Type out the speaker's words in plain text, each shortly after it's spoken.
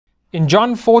In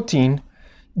John 14,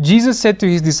 Jesus said to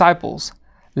his disciples,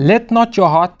 "Let not your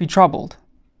heart be troubled.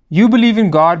 You believe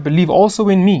in God, believe also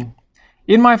in me.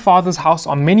 In my Father's house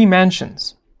are many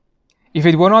mansions. If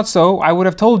it were not so, I would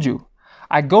have told you.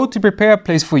 I go to prepare a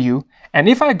place for you, and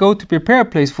if I go to prepare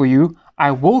a place for you,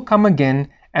 I will come again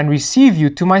and receive you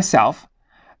to myself,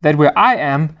 that where I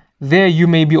am, there you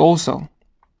may be also."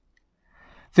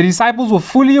 The disciples were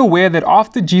fully aware that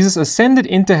after Jesus ascended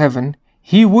into heaven,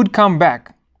 he would come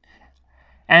back.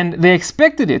 And they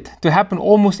expected it to happen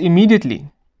almost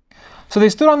immediately. So they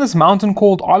stood on this mountain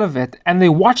called Olivet, and they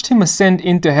watched him ascend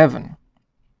into heaven.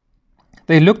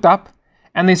 They looked up,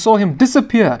 and they saw him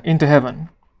disappear into heaven.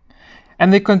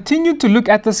 And they continued to look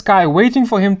at the sky, waiting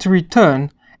for him to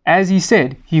return, as he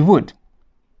said he would.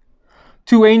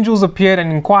 Two angels appeared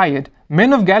and inquired,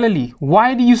 "Men of Galilee,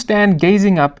 why do you stand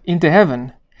gazing up into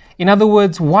heaven?" In other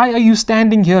words, why are you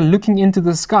standing here looking into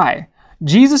the sky?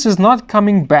 Jesus is not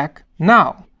coming back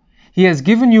now. He has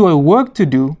given you a work to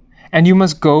do, and you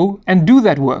must go and do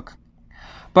that work.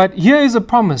 But here is a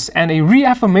promise and a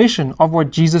reaffirmation of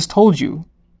what Jesus told you.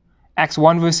 Acts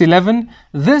 1 verse 11,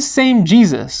 "This same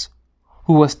Jesus,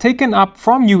 who was taken up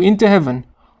from you into heaven,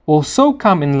 will so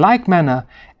come in like manner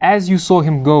as you saw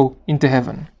him go into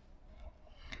heaven."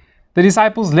 The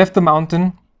disciples left the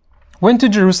mountain, went to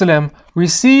Jerusalem,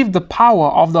 received the power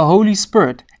of the Holy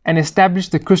Spirit, and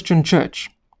established the Christian church.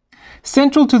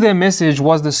 Central to their message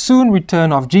was the soon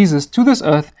return of Jesus to this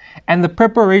earth and the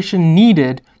preparation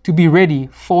needed to be ready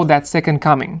for that second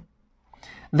coming.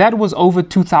 That was over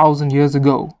 2,000 years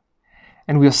ago,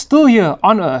 and we are still here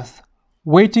on earth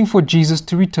waiting for Jesus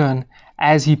to return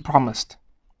as he promised.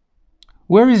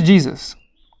 Where is Jesus?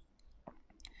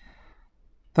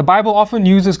 The Bible often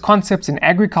uses concepts in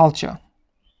agriculture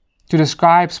to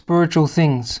describe spiritual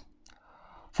things.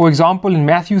 For example, in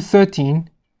Matthew 13,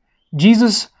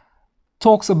 Jesus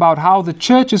talks about how the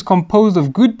church is composed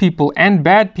of good people and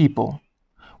bad people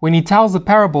when he tells the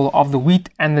parable of the wheat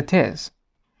and the tares.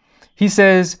 He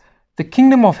says, "The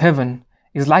kingdom of heaven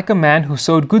is like a man who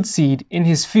sowed good seed in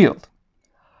his field.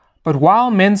 But while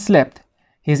men slept,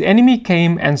 his enemy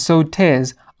came and sowed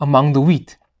tares among the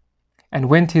wheat, and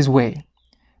went his way."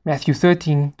 Matthew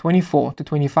 13, 24 to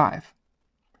 25.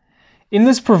 In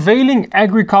this prevailing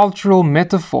agricultural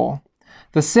metaphor,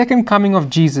 the second coming of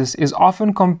Jesus is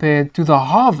often compared to the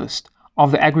harvest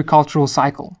of the agricultural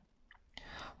cycle.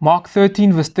 Mark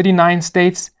 13 verse 39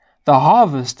 states, "The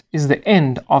harvest is the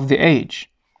end of the age."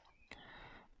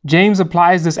 James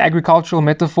applies this agricultural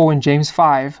metaphor in James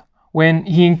 5 when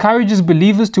he encourages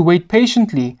believers to wait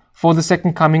patiently for the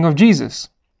second coming of Jesus.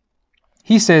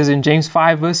 He says in James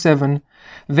 5 verse 7,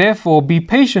 "Therefore be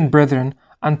patient, brethren,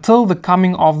 until the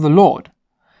coming of the Lord.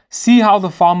 See how the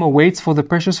farmer waits for the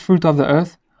precious fruit of the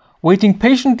earth, waiting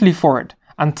patiently for it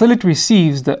until it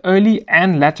receives the early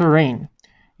and latter rain.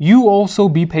 You also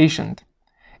be patient.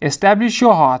 Establish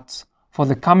your hearts, for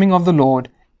the coming of the Lord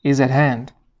is at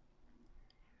hand."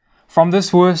 From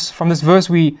this verse,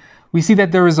 we see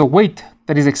that there is a wait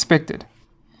that is expected.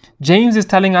 James is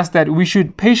telling us that we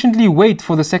should patiently wait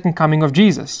for the second coming of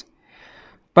Jesus.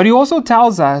 But he also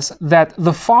tells us that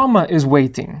the farmer is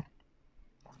waiting.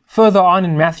 Further on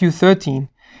in Matthew 13,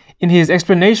 in his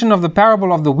explanation of the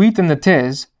parable of the wheat and the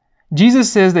tares, Jesus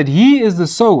says that he is the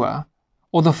sower,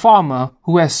 or the farmer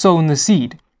who has sown the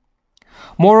seed.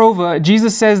 Moreover,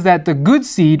 Jesus says that the good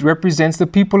seed represents the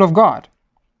people of God.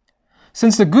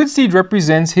 Since the good seed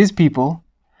represents his people,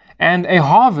 and a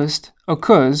harvest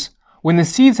occurs when the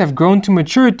seeds have grown to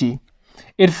maturity,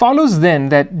 it follows then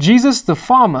that Jesus the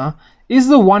farmer is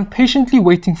the one patiently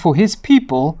waiting for his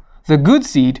people, the good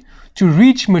seed, to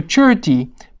reach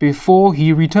maturity before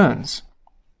he returns.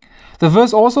 The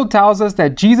verse also tells us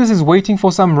that Jesus is waiting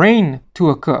for some rain to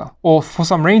occur, or for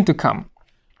some rain to come.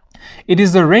 It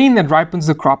is the rain that ripens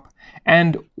the crop,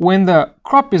 and when the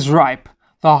crop is ripe,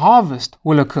 the harvest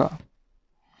will occur.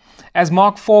 As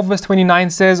Mark 4 verse 29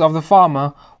 says of the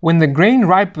farmer, when the grain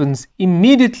ripens,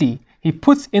 immediately he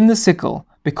puts in the sickle,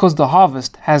 because the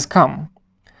harvest has come.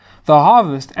 The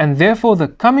harvest, and therefore the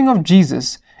coming of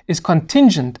Jesus, is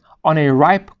contingent on a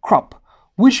ripe crop,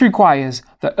 which requires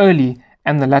the early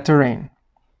and the latter rain.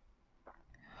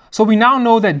 So we now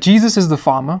know that Jesus is the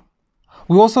farmer.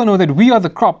 We also know that we are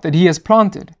the crop that he has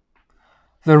planted.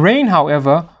 The rain,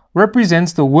 however,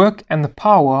 represents the work and the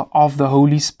power of the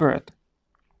Holy Spirit.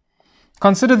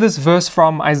 Consider this verse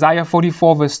from Isaiah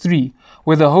 44 verse 3,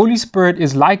 where the Holy Spirit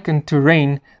is likened to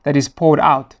rain that is poured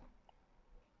out.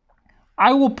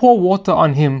 "I will pour water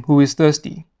on him who is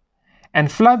thirsty,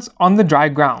 and floods on the dry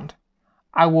ground.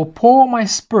 I will pour my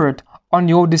spirit on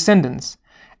your descendants,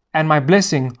 and my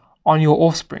blessing on your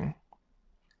offspring."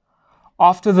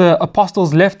 after the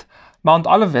apostles left Mount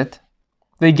Olivet,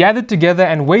 they gathered together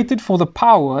and waited for the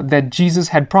power that Jesus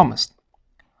had promised.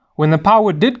 When the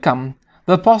power did come,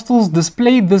 the apostles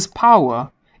displayed this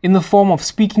power in the form of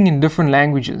speaking in different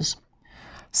languages.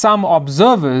 Some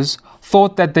observers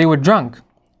thought that they were drunk,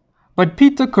 but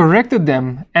Peter corrected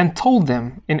them and told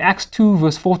them in Acts 2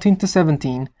 verse 14 to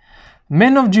 17,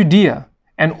 "Men of Judea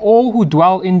and all who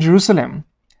dwell in Jerusalem,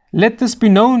 let this be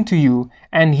known to you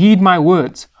and heed my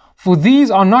words, for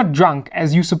these are not drunk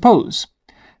as you suppose,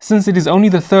 since it is only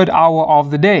the third hour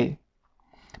of the day.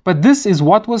 But this is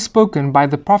what was spoken by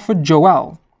the prophet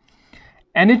Joel.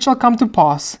 And it shall come to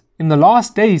pass in the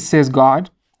last days, says God,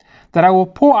 that I will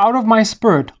pour out of my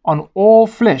spirit on all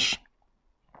flesh.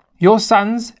 Your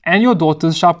sons and your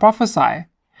daughters shall prophesy.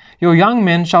 Your young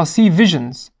men shall see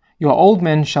visions. Your old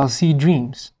men shall see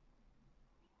dreams."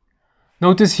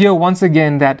 Notice here once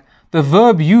again that the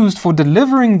verb used for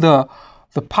delivering the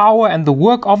power and the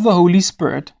work of the Holy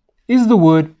Spirit is the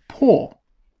word pour,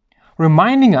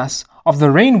 reminding us of the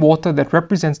rainwater that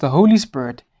represents the Holy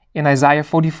Spirit in Isaiah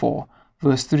 44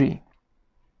 verse 3.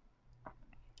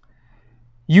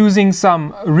 Using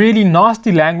some really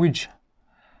nasty language,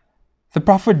 the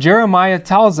prophet Jeremiah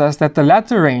tells us that the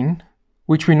latter rain,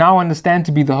 which we now understand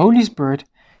to be the Holy Spirit,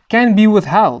 can be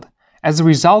withheld as a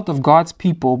result of God's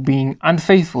people being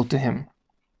unfaithful to Him.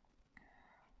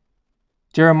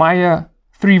 Jeremiah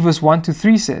 3 verse 1 to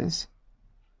 3 says,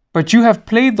 "But you have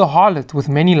played the harlot with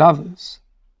many lovers.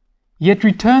 Yet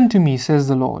return to me, says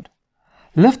the Lord.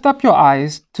 Lift up your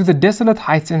eyes to the desolate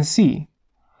heights and see.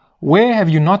 Where have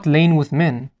you not lain with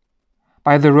men?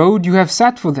 By the road you have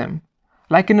sat for them,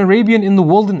 like an Arabian in the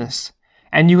wilderness,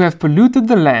 and you have polluted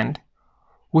the land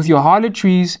with your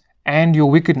harlotries and your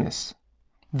wickedness.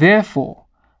 Therefore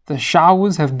the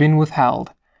showers have been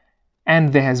withheld,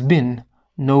 and there has been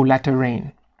no latter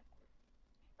rain."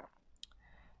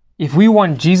 If we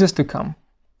want Jesus to come,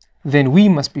 then we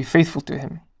must be faithful to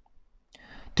Him.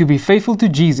 To be faithful to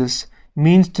Jesus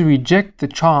means to reject the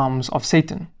charms of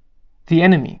Satan, the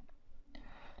enemy.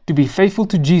 To be faithful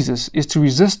to Jesus is to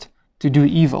resist to do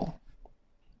evil.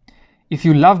 "If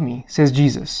you love me," says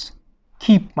Jesus,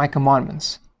 "keep my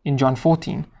commandments," in John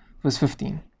 14, verse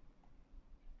 15.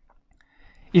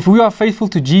 If we are faithful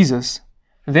to Jesus,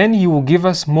 then He will give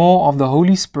us more of the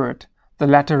Holy Spirit, the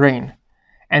latter rain,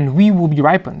 and we will be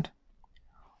ripened.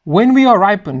 When we are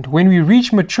ripened, when we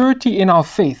reach maturity in our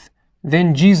faith,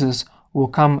 then Jesus will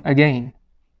come again.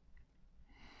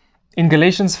 In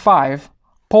Galatians 5,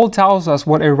 Paul tells us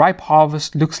what a ripe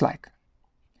harvest looks like.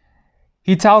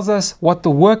 He tells us what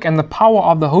the work and the power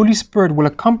of the Holy Spirit will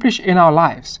accomplish in our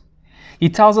lives. He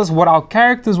tells us what our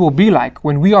characters will be like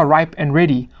when we are ripe and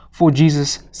ready for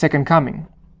Jesus' second coming.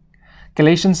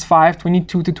 Galatians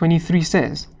 5:22 to 23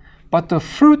 says, "But the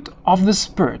fruit of the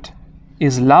Spirit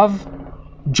is love,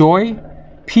 joy,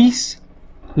 peace,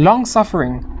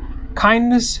 long-suffering,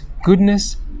 kindness,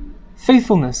 goodness,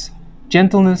 faithfulness,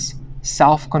 gentleness,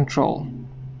 self-control."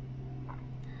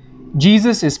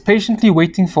 Jesus is patiently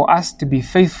waiting for us to be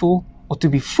faithful or to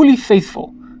be fully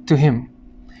faithful to Him.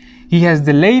 He has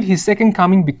delayed His second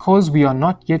coming because we are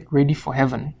not yet ready for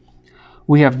heaven.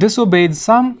 We have disobeyed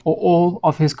some or all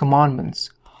of His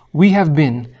commandments. We have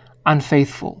been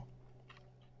unfaithful.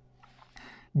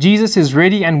 Jesus is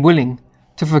ready and willing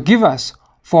to forgive us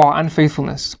for our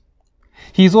unfaithfulness.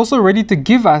 He is also ready to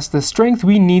give us the strength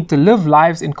we need to live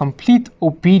lives in complete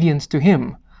obedience to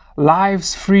Him,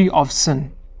 lives free of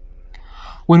sin.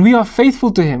 When we are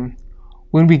faithful to Him,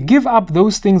 when we give up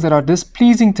those things that are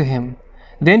displeasing to Him,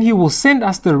 then He will send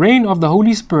us the rain of the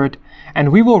Holy Spirit,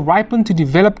 and we will ripen to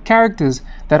develop characters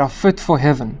that are fit for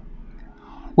heaven.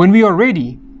 When we are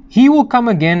ready, He will come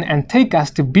again and take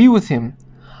us to be with Him,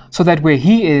 so that where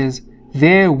He is,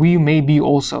 there we may be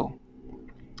also.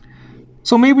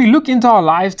 So may we look into our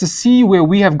lives to see where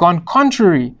we have gone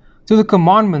contrary to the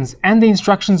commandments and the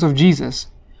instructions of Jesus.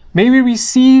 May we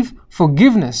receive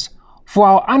forgiveness for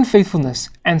our unfaithfulness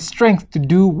and strength to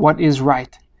do what is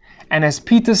right. And as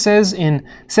Peter says in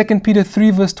 2 Peter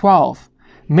 3 verse 12,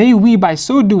 may we by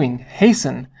so doing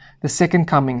hasten the second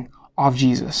coming of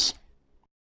Jesus.